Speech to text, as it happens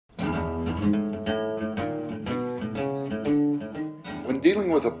dealing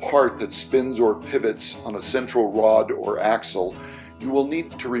with a part that spins or pivots on a central rod or axle, you will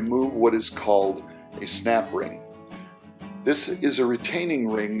need to remove what is called a snap ring. This is a retaining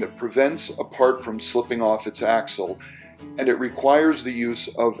ring that prevents a part from slipping off its axle, and it requires the use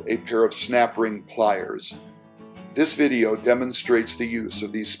of a pair of snap ring pliers. This video demonstrates the use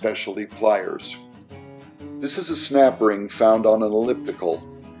of these specialty pliers. This is a snap ring found on an elliptical.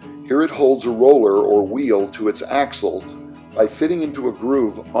 Here it holds a roller or wheel to its axle by fitting into a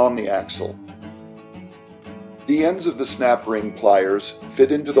groove on the axle. The ends of the snap ring pliers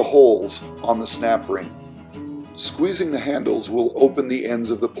fit into the holes on the snap ring. Squeezing the handles will open the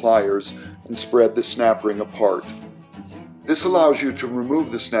ends of the pliers and spread the snap ring apart. This allows you to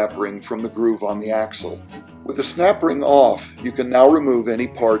remove the snap ring from the groove on the axle. With the snap ring off, you can now remove any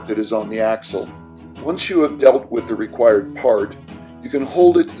part that is on the axle. Once you have dealt with the required part, you can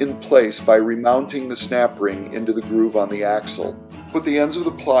hold it in place by remounting the snap ring into the groove on the axle. Put the ends of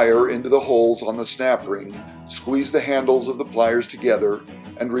the plier into the holes on the snap ring, squeeze the handles of the pliers together,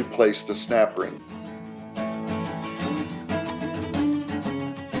 and replace the snap ring.